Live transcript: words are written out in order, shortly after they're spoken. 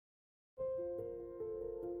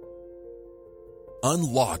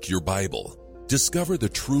Unlock your Bible. Discover the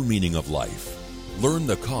true meaning of life. Learn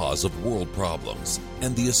the cause of world problems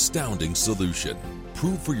and the astounding solution.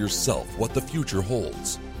 Prove for yourself what the future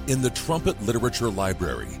holds. In the Trumpet Literature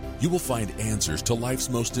Library, you will find answers to life's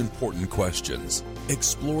most important questions.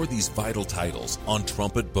 Explore these vital titles on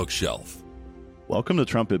Trumpet Bookshelf. Welcome to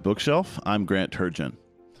Trumpet Bookshelf. I'm Grant Turgeon.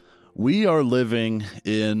 We are living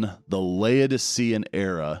in the Laodicean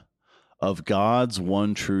era of God's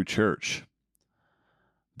one true church.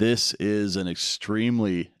 This is an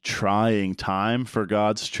extremely trying time for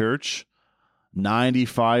God's church.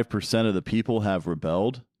 95% of the people have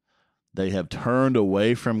rebelled. They have turned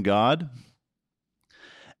away from God.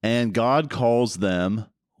 And God calls them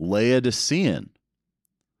Laodicean.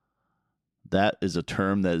 That is a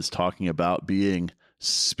term that is talking about being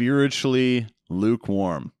spiritually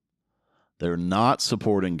lukewarm. They're not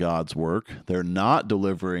supporting God's work. They're not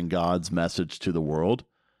delivering God's message to the world.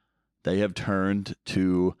 They have turned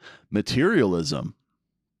to materialism.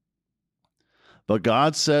 But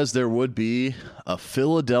God says there would be a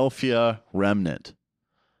Philadelphia remnant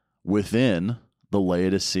within the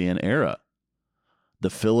Laodicean era. The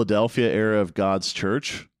Philadelphia era of God's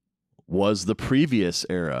church was the previous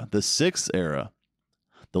era, the sixth era.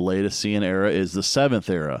 The Laodicean era is the seventh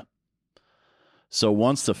era. So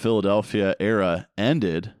once the Philadelphia era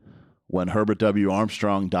ended, when Herbert W.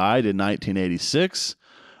 Armstrong died in 1986,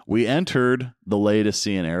 we entered the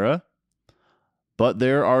Laodicean era, but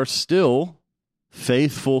there are still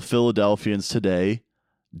faithful Philadelphians today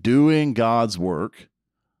doing God's work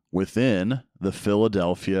within the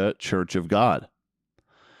Philadelphia Church of God.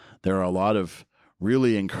 There are a lot of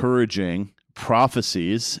really encouraging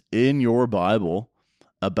prophecies in your Bible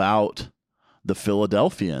about the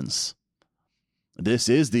Philadelphians. This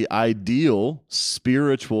is the ideal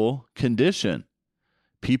spiritual condition.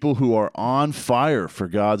 People who are on fire for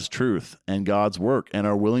God's truth and God's work and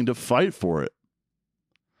are willing to fight for it.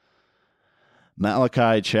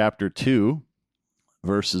 Malachi chapter 2,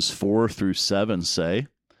 verses 4 through 7 say,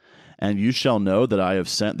 "And you shall know that I have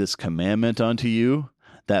sent this commandment unto you,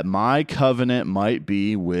 that my covenant might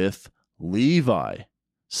be with Levi,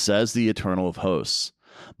 says the Eternal of hosts.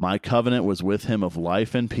 My covenant was with him of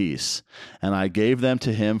life and peace, and I gave them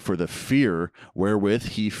to him for the fear wherewith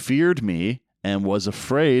he feared me, and was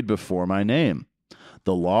afraid before my name.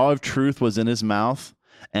 The law of truth was in his mouth,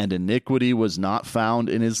 and iniquity was not found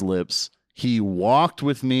in his lips. He walked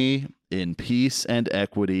with me in peace and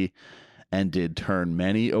equity, and did turn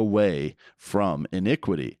many away from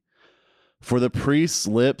iniquity. For the priest's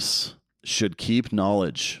lips should keep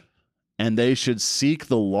knowledge, and they should seek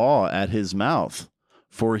the law at his mouth,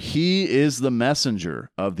 for he is the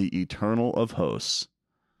messenger of the Eternal of hosts."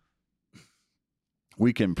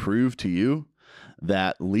 We can prove to you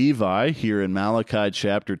that Levi here in Malachi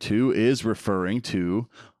chapter 2 is referring to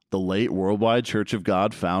the late Worldwide Church of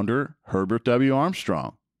God founder, Herbert W.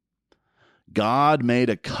 Armstrong. God made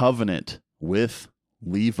a covenant with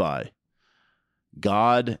Levi.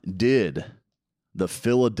 God did the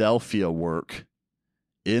Philadelphia work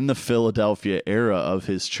in the Philadelphia era of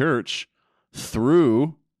his church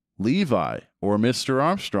through Levi or Mr.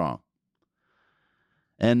 Armstrong.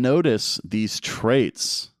 And notice these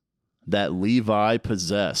traits that Levi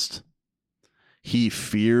possessed. He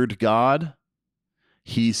feared God.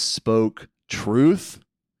 He spoke truth.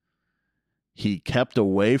 He kept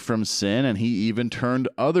away from sin, and he even turned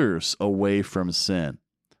others away from sin.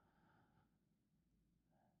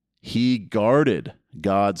 He guarded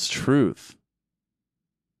God's truth.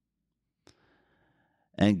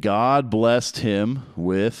 And God blessed him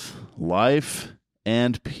with life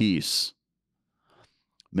and peace.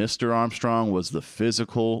 Mr. Armstrong was the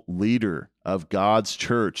physical leader of God's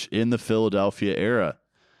church in the Philadelphia era,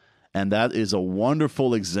 and that is a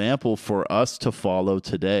wonderful example for us to follow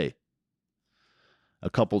today. A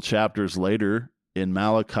couple chapters later, in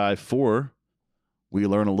Malachi 4, we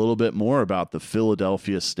learn a little bit more about the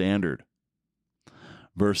Philadelphia standard.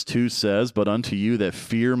 Verse 2 says, "But unto you that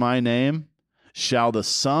fear my name shall the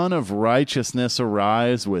Son of Righteousness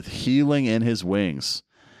arise with healing in his wings.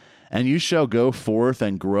 And you shall go forth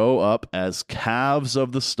and grow up as calves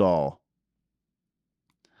of the stall."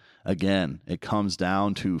 Again, it comes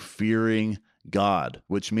down to fearing God,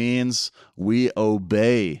 which means we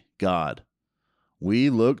obey God. We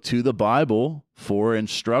look to the Bible for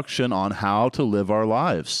instruction on how to live our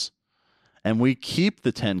lives, and we keep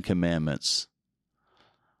the 10 Commandments.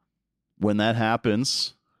 When that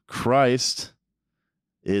happens, Christ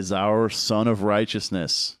is our Son of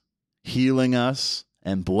Righteousness, healing us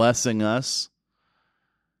and blessing us,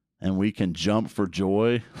 and we can jump for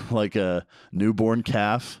joy like a newborn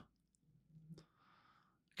calf.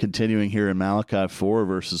 Continuing here in Malachi 4,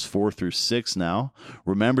 verses 4 through 6 now.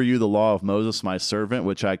 Remember you the law of Moses my servant,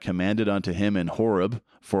 which I commanded unto him in Horeb,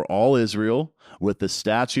 for all Israel, with the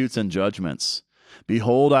statutes and judgments.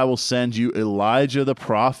 Behold, I will send you Elijah the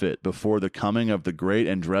prophet before the coming of the great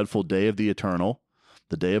and dreadful day of the eternal,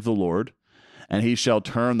 the day of the Lord. And he shall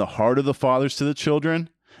turn the heart of the fathers to the children,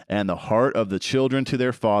 and the heart of the children to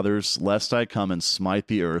their fathers, lest I come and smite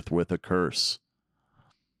the earth with a curse.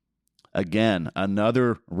 Again,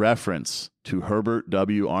 another reference to Herbert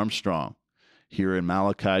W. Armstrong here in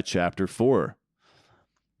Malachi chapter 4.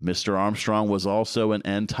 Mr. Armstrong was also an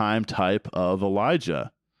end-time type of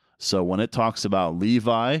Elijah. So when it talks about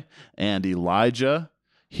Levi and Elijah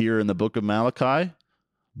here in the book of Malachi,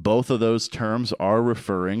 both of those terms are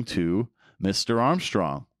referring to Mr.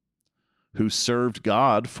 Armstrong, who served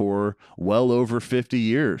God for well over 50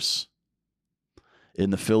 years in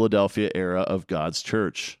the Philadelphia era of God's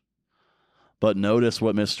church. But notice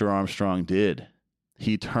what Mr. Armstrong did.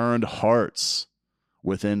 He turned hearts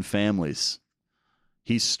within families.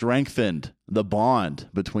 He strengthened the bond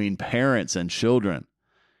between parents and children.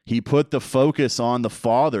 He put the focus on the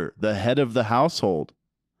father, the head of the household.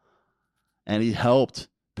 And he helped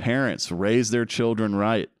parents raise their children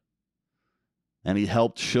right. And he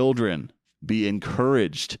helped children be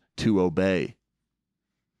encouraged to obey.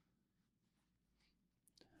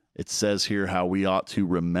 It says here how we ought to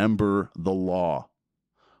remember the law.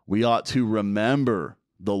 We ought to remember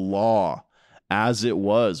the law as it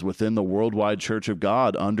was within the worldwide Church of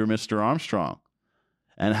God under Mr. Armstrong,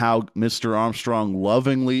 and how Mr. Armstrong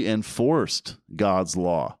lovingly enforced God's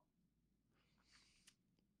law.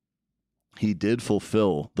 He did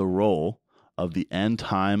fulfill the role of the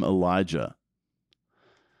end-time Elijah.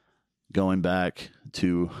 Going back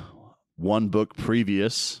to one book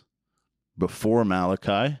previous, before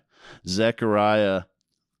Malachi, Zechariah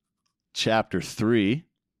chapter 3,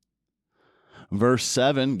 verse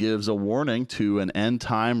 7 gives a warning to an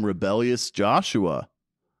end-time rebellious Joshua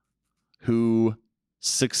who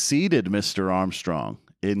succeeded Mr. Armstrong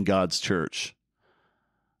in God's church.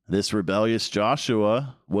 This rebellious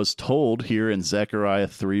Joshua was told here in Zechariah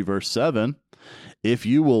 3, verse 7, if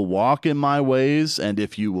you will walk in my ways and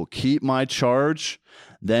if you will keep my charge,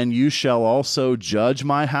 then you shall also judge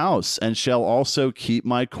my house and shall also keep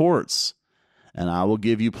my courts. And I will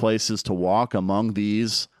give you places to walk among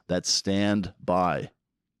these that stand by.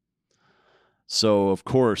 So, of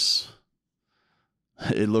course,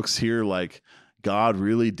 it looks here like God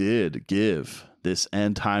really did give this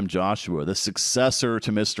end-time Joshua, the successor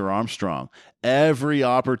to Mr. Armstrong, every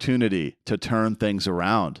opportunity to turn things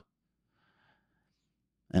around.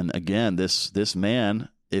 And again, this man,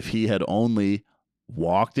 if he had only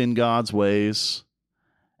walked in God's ways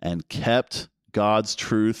and kept God's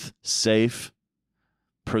truth safe,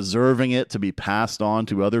 preserving it to be passed on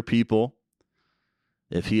to other people,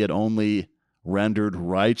 if he had only rendered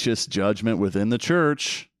righteous judgment within the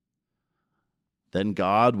church, then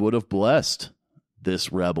God would have blessed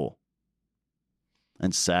this rebel.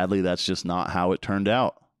 And sadly, that's just not how it turned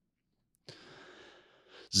out.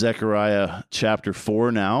 Zechariah chapter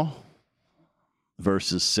 4 now,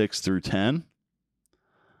 verses 6 through 10.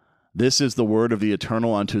 This is the word of the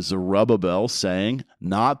Eternal unto Zerubbabel, saying,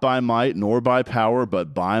 not by might nor by power,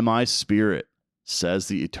 but by my Spirit, says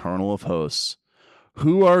the Eternal of hosts.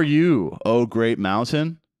 Who are you, O great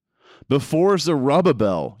mountain? Before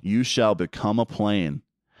Zerubbabel you shall become a plain,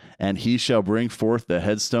 and he shall bring forth the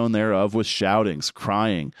headstone thereof with shoutings,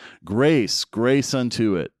 crying, grace, grace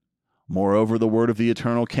unto it. Moreover, the word of the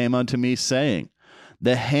Eternal came unto me, saying,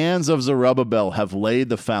 the hands of Zerubbabel have laid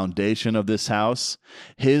the foundation of this house.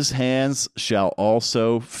 His hands shall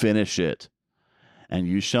also finish it. And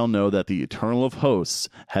you shall know that the Eternal of hosts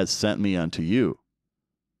has sent me unto you.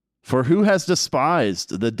 For who has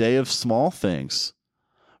despised the day of small things?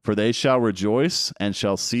 For they shall rejoice and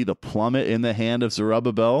shall see the plummet in the hand of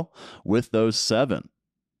Zerubbabel with those 7.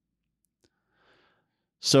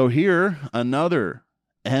 So here, another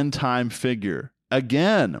end-time figure,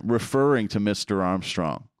 again referring to Mr.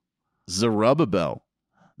 Armstrong. Zerubbabel,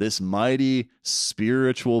 this mighty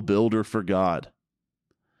spiritual builder for God.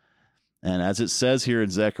 And as it says here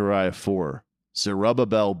in Zechariah 4,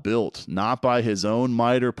 Zerubbabel built not by his own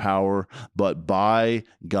might or power, but by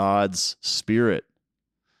God's Spirit.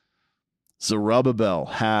 Zerubbabel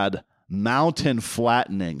had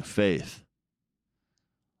mountain-flattening faith.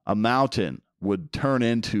 A mountain would turn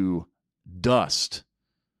into dust,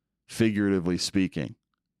 figuratively speaking,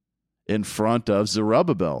 in front of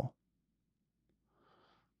Zerubbabel.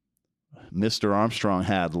 Mr. Armstrong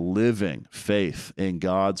had living faith in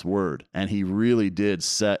God's word, and he really did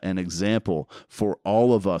set an example for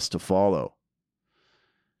all of us to follow.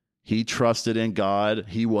 He trusted in God.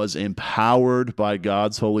 He was empowered by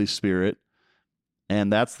God's Holy Spirit.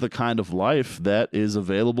 And that's the kind of life that is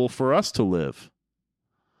available for us to live.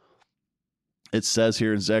 It says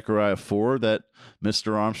here in Zechariah 4 that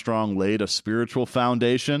Mr. Armstrong laid a spiritual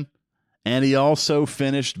foundation, and he also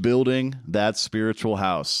finished building that spiritual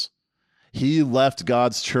house. He left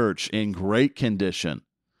God's church in great condition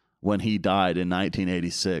when he died in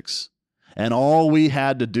 1986. And all we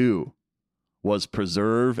had to do was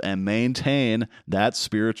preserve and maintain that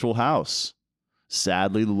spiritual house.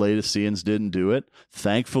 Sadly, the Laodiceans didn't do it.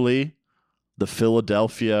 Thankfully, the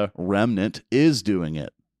Philadelphia remnant is doing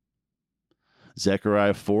it.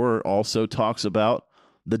 Zechariah 4 also talks about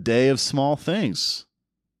the day of small things.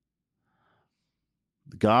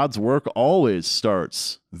 God's work always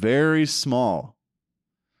starts very small.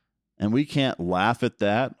 And we can't laugh at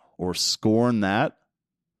that or scorn that.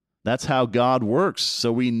 That's how God works.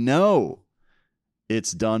 So we know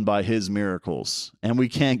it's done by his miracles, and we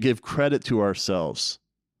can't give credit to ourselves.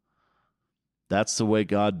 That's the way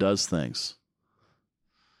God does things.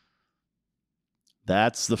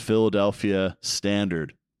 That's the Philadelphia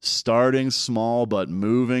standard. Starting small, but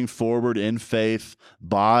moving forward in faith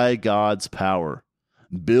by God's power.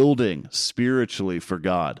 Building spiritually for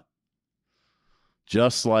God.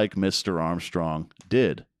 Just like Mr. Armstrong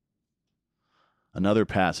did. Another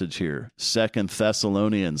passage here, 2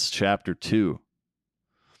 Thessalonians chapter 2,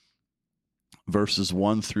 verses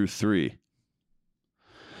 1 through 3.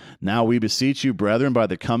 Now we beseech you, brethren, by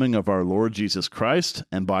the coming of our Lord Jesus Christ,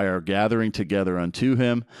 and by our gathering together unto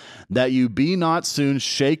him, that you be not soon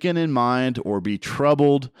shaken in mind, or be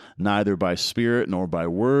troubled, neither by spirit, nor by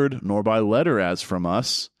word, nor by letter as from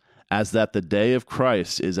us, as that the day of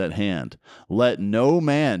Christ is at hand. Let no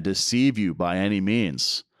man deceive you by any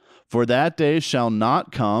means. For that day shall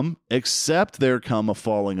not come, except there come a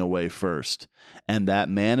falling away first, and that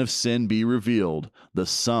man of sin be revealed, the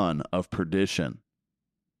son of perdition,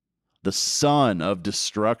 the son of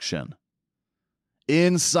destruction,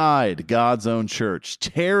 inside God's own church,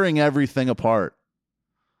 tearing everything apart.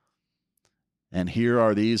 And here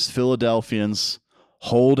are these Philadelphians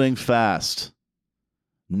holding fast,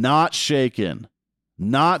 not shaken,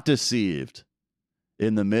 not deceived,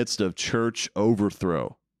 in the midst of church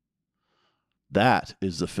overthrow. That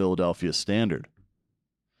is the Philadelphia standard.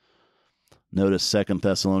 Notice 2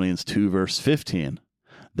 Thessalonians 2, verse 15.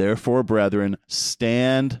 Therefore, brethren,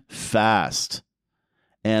 stand fast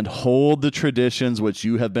and hold the traditions which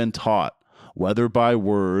you have been taught, whether by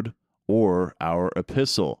word or our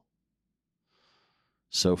epistle.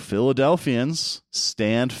 So Philadelphians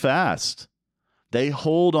stand fast. They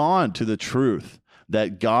hold on to the truth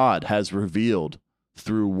that God has revealed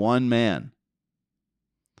through one man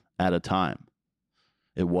at a time.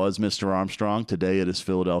 It was Mr. Armstrong. Today it is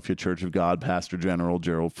Philadelphia Church of God, Pastor General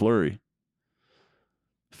Gerald Fleury.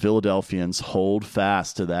 Philadelphians hold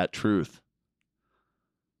fast to that truth.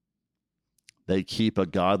 They keep a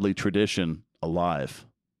godly tradition alive.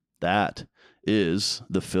 That is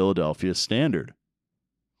the Philadelphia standard.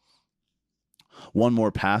 One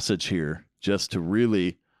more passage here, just to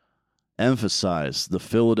really emphasize the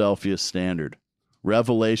Philadelphia standard.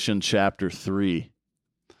 Revelation chapter 3.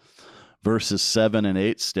 Verses 7 and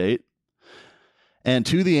 8 state, and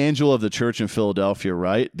to the angel of the church in Philadelphia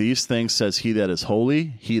write, these things says he that is holy,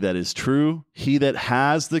 he that is true, he that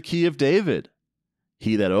has the key of David,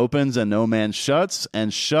 he that opens and no man shuts,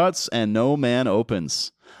 and shuts and no man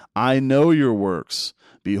opens. I know your works.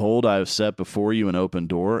 Behold, I have set before you an open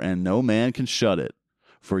door, and no man can shut it.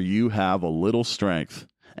 For you have a little strength,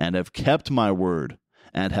 and have kept my word,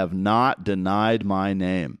 and have not denied my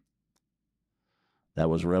name. That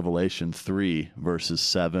was Revelation 3, verses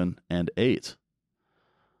 7 and 8.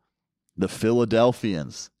 The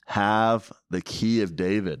Philadelphians have the key of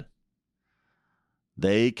David.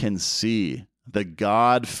 They can see the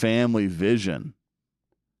God family vision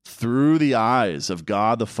through the eyes of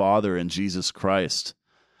God the Father and Jesus Christ.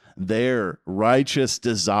 Their righteous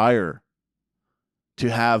desire to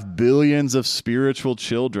have billions of spiritual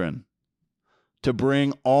children, to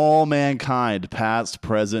bring all mankind, past,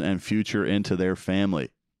 present, and future, into their family.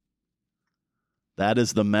 That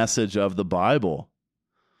is the message of the Bible.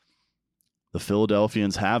 The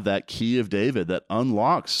Philadelphians have that key of David that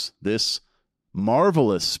unlocks this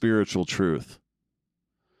marvelous spiritual truth.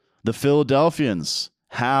 The Philadelphians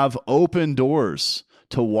have open doors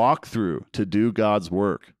to walk through to do God's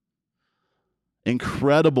work.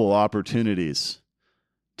 Incredible opportunities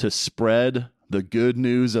to spread the good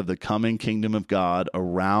news of the coming kingdom of God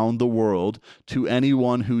around the world to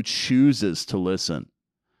anyone who chooses to listen.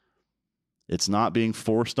 It's not being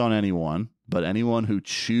forced on anyone, but anyone who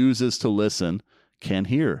chooses to listen can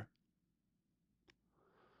hear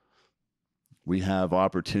We have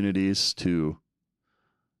opportunities to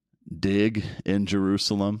dig in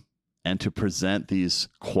Jerusalem and to present these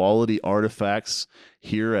quality artifacts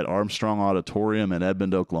here at Armstrong Auditorium in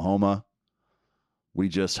Edmond, Oklahoma. We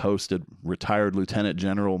just hosted retired Lieutenant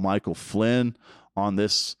General Michael Flynn on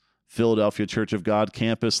this Philadelphia Church of God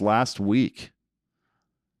campus last week.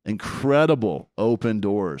 Incredible open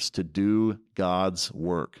doors to do God's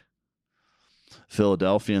work.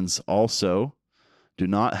 Philadelphians also do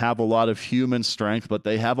not have a lot of human strength, but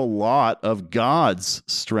they have a lot of God's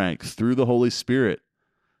strength through the Holy Spirit.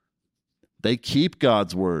 They keep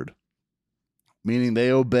God's word, meaning they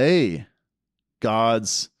obey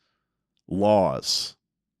God's laws.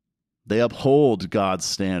 They uphold God's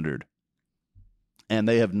standard. And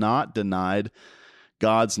they have not denied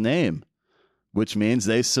God's name, which means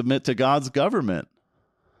they submit to God's government.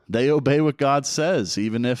 They obey what God says,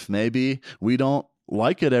 even if maybe we don't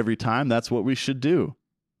like it every time. That's what we should do.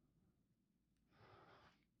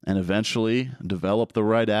 And eventually develop the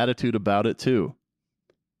right attitude about it too.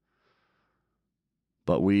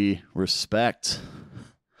 But we respect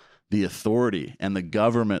the authority and the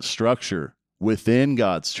government structure within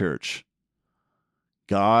God's church.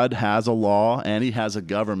 God has a law and he has a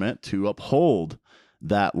government to uphold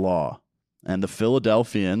that law. And the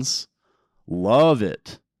Philadelphians love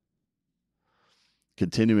it.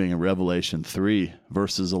 Continuing in Revelation 3,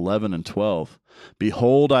 verses 11 and 12.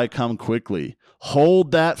 Behold, I come quickly. Hold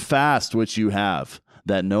that fast which you have,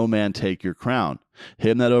 that no man take your crown.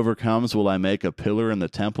 Him that overcomes will I make a pillar in the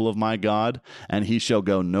temple of my God, and he shall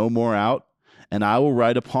go no more out. And I will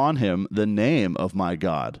write upon him the name of my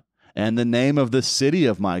God, and the name of the city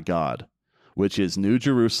of my God, which is New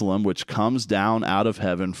Jerusalem, which comes down out of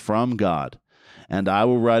heaven from God. And I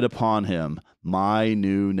will write upon him my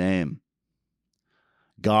new name.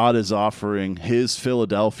 God is offering his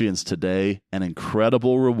Philadelphians today an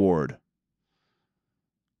incredible reward,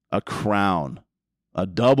 a crown, a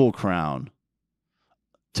double crown,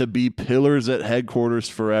 to be pillars at headquarters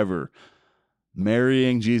forever,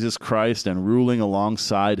 marrying Jesus Christ and ruling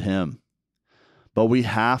alongside him. But we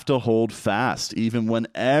have to hold fast even when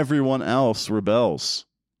everyone else rebels.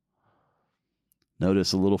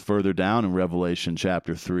 Notice a little further down in Revelation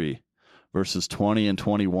chapter 3, verses 20 and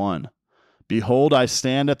 21. Behold, I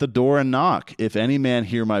stand at the door and knock. If any man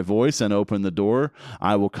hear my voice and open the door,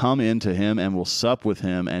 I will come in to him and will sup with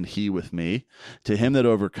him and he with me. To him that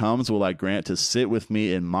overcomes will I grant to sit with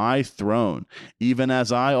me in my throne, even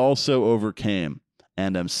as I also overcame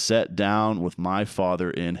and am set down with my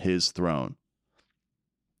Father in his throne.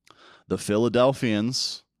 The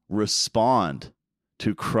Philadelphians respond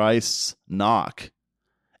to Christ's knock,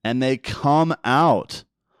 and they come out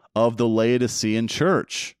of the Laodicean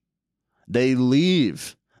church. They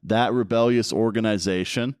leave that rebellious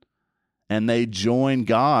organization and they join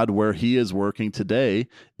God where he is working today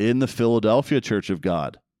in the Philadelphia Church of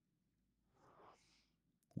God.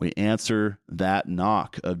 We answer that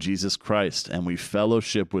knock of Jesus Christ and we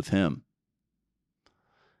fellowship with him.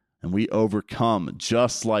 And we overcome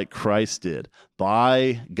just like Christ did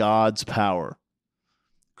by God's power.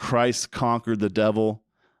 Christ conquered the devil,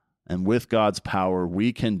 and with God's power,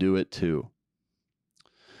 we can do it too.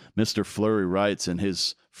 Mr. Fleury writes in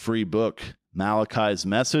his free book, Malachi's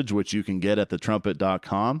Message, which you can get at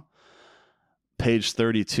thetrumpet.com, page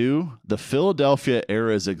 32, the Philadelphia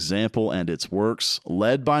era's example and its works,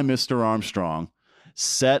 led by Mr. Armstrong,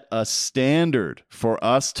 set a standard for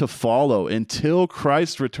us to follow until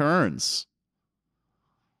Christ returns.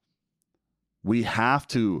 We have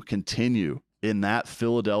to continue in that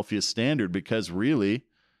Philadelphia standard because really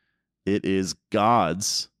it is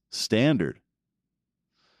God's standard.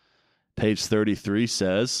 Page 33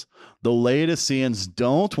 says, the Laodiceans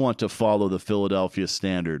don't want to follow the Philadelphia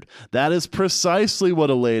standard. That is precisely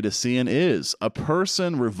what a Laodicean is, a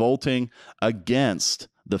person revolting against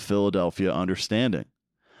the Philadelphia understanding.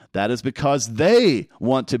 That is because they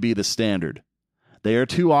want to be the standard. They are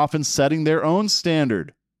too often setting their own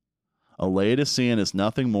standard. A Laodicean is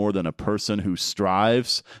nothing more than a person who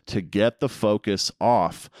strives to get the focus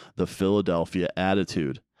off the Philadelphia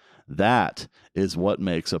attitude. That is what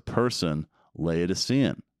makes a person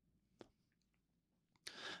Laodicean.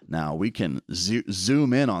 Now, we can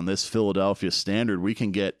zoom in on this Philadelphia standard. We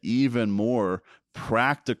can get even more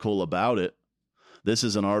practical about it. This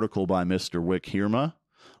is an article by Mr. Wick Hirma,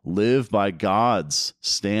 Live by God's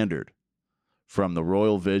Standard, from the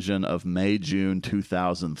Royal Vision of May-June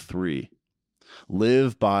 2003.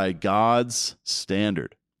 Live by God's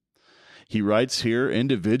standard. He writes here,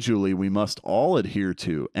 individually we must all adhere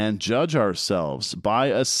to and judge ourselves by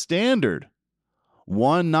a standard,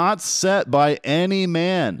 one not set by any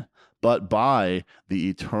man, but by the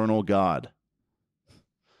eternal God.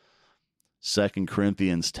 2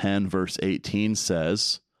 Corinthians 10 verse 18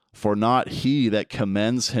 says, "For not he that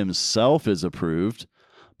commends himself is approved,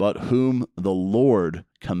 but whom the Lord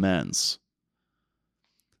commends."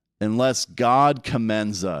 Unless God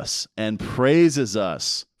commends us and praises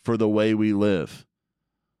us for the way we live,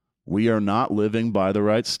 we are not living by the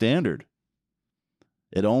right standard.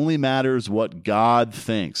 It only matters what God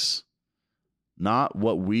thinks, not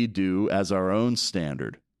what we do as our own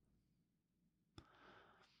standard.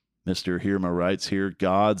 Mr. Hirma writes here,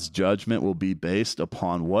 God's judgment will be based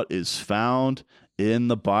upon what is found in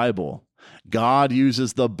the Bible. God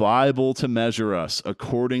uses the Bible to measure us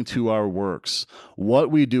according to our works,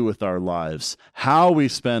 what we do with our lives, how we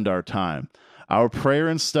spend our time, our prayer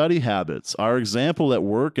and study habits, our example at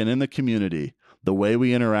work and in the community, the way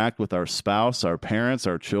we interact with our spouse, our parents,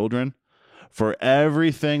 our children. For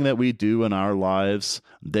everything that we do in our lives,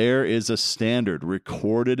 there is a standard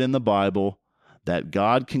recorded in the Bible that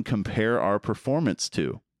God can compare our performance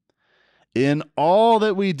to. In all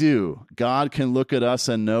that we do, God can look at us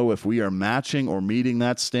and know if we are matching or meeting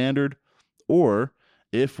that standard, or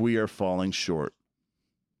if we are falling short.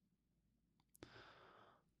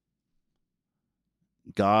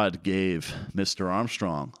 God gave Mr.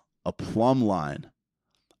 Armstrong a plumb line,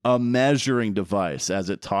 a measuring device, as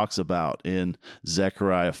it talks about in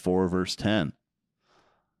Zechariah 4, verse 10.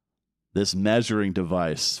 This measuring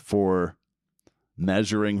device for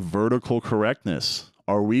measuring vertical correctness.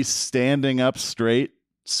 Are we standing up straight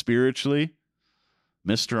spiritually?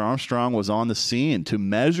 Mr. Armstrong was on the scene to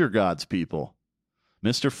measure God's people.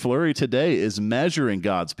 Mr. Fleury today is measuring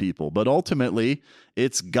God's people, but ultimately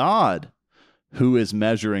it's God who is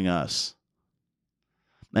measuring us.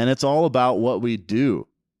 And it's all about what we do.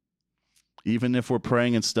 Even if we're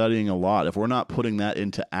praying and studying a lot, if we're not putting that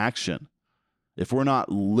into action, if we're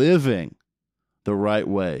not living the right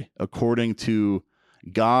way according to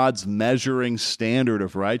God's measuring standard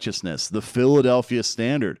of righteousness, the Philadelphia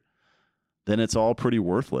standard, then it's all pretty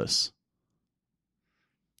worthless.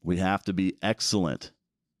 We have to be excellent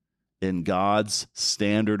in God's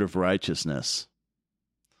standard of righteousness.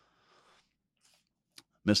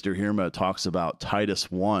 Mr. Hirma talks about Titus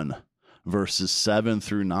 1, verses 7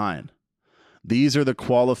 through 9. These are the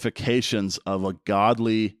qualifications of a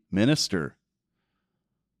godly minister.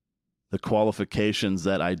 The qualifications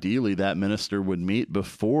that ideally that minister would meet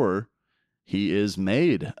before he is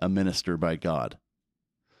made a minister by God.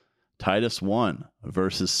 Titus 1,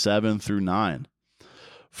 verses 7 through 9.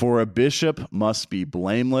 For a bishop must be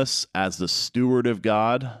blameless as the steward of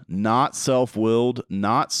God, not self-willed,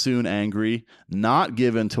 not soon angry, not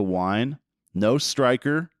given to wine, no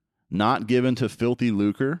striker, not given to filthy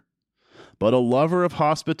lucre, but a lover of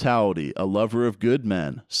hospitality, a lover of good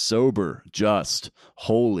men, sober, just,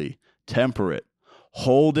 holy, temperate,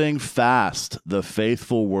 holding fast the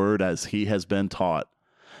faithful word as he has been taught,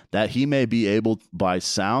 that he may be able by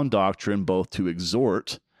sound doctrine both to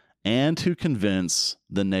exhort and to convince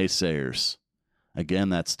the naysayers. Again,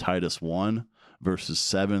 that's Titus 1, verses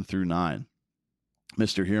 7 through 9.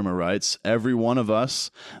 Mr. Hirma writes, every one of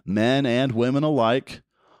us, men and women alike,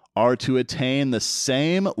 are to attain the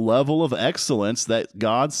same level of excellence that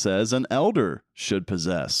God says an elder should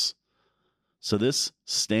possess. So this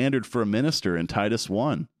standard for a minister in Titus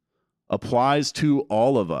 1 applies to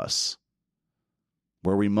all of us,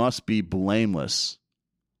 where we must be blameless,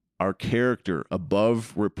 our character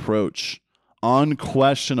above reproach,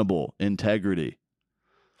 unquestionable integrity.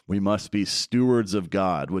 We must be stewards of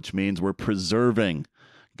God, which means we're preserving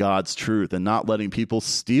God's truth and not letting people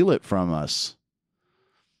steal it from us.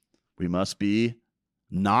 We must be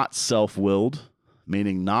not self-willed,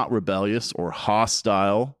 meaning not rebellious or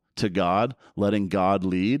hostile to God, letting God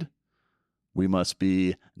lead. We must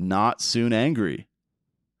be not soon angry.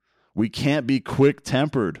 We can't be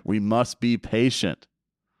quick-tempered. We must be patient.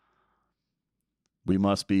 We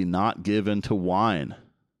must be not given to wine.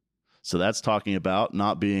 So that's talking about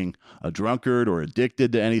not being a drunkard or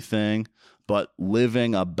addicted to anything, but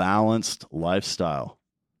living a balanced lifestyle.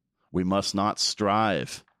 We must not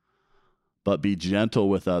strive, but be gentle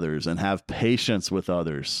with others and have patience with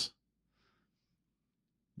others.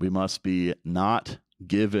 We must be not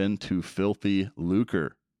given to filthy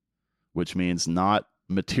lucre, which means not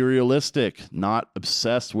materialistic, not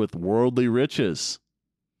obsessed with worldly riches.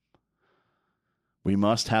 We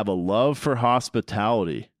must have a love for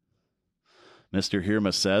hospitality. Mr.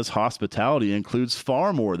 Hirma says hospitality includes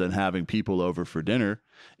far more than having people over for dinner.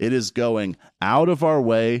 It is going out of our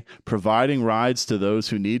way, providing rides to those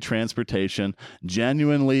who need transportation,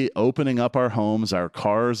 genuinely opening up our homes, our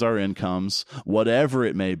cars, our incomes, whatever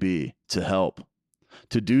it may be, to help.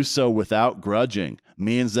 To do so without grudging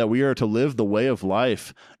means that we are to live the way of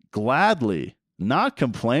life gladly, not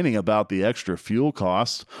complaining about the extra fuel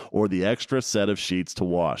cost or the extra set of sheets to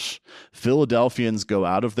wash. Philadelphians go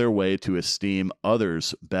out of their way to esteem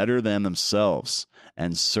others better than themselves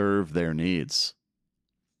and serve their needs.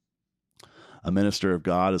 A minister of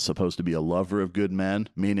God is supposed to be a lover of good men,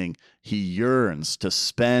 meaning he yearns to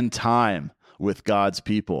spend time with God's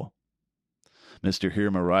people. Mr.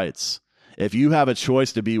 Hirma writes, if you have a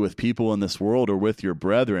choice to be with people in this world or with your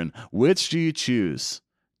brethren, which do you choose?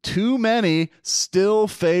 Too many still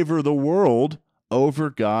favor the world over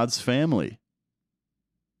God's family.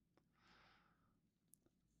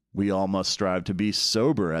 We all must strive to be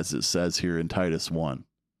sober, as it says here in Titus 1,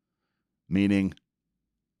 meaning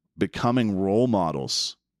becoming role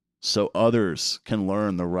models so others can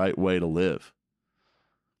learn the right way to live.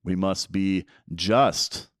 We must be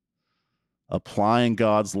just, applying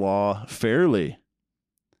God's law fairly,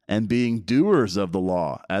 and being doers of the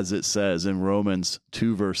law, as it says in Romans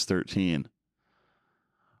 2, verse 13.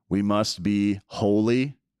 We must be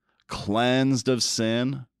holy, cleansed of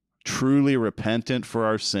sin, truly repentant for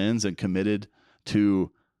our sins, and committed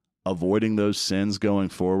to avoiding those sins going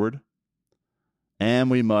forward.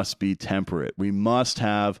 And we must be temperate. We must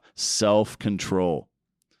have self-control.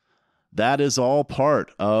 That is all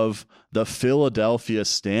part of the Philadelphia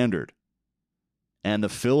Standard. And the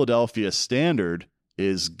Philadelphia Standard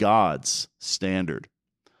is God's standard.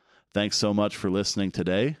 Thanks so much for listening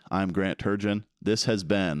today. I'm Grant Turgeon. This has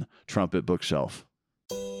been Trumpet Bookshelf.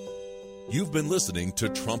 You've been listening to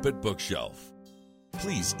Trumpet Bookshelf.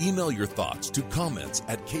 Please email your thoughts to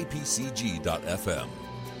comments@kpcg.fm.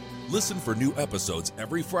 Listen for new episodes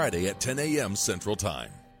every Friday at 10 a.m. Central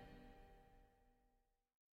Time.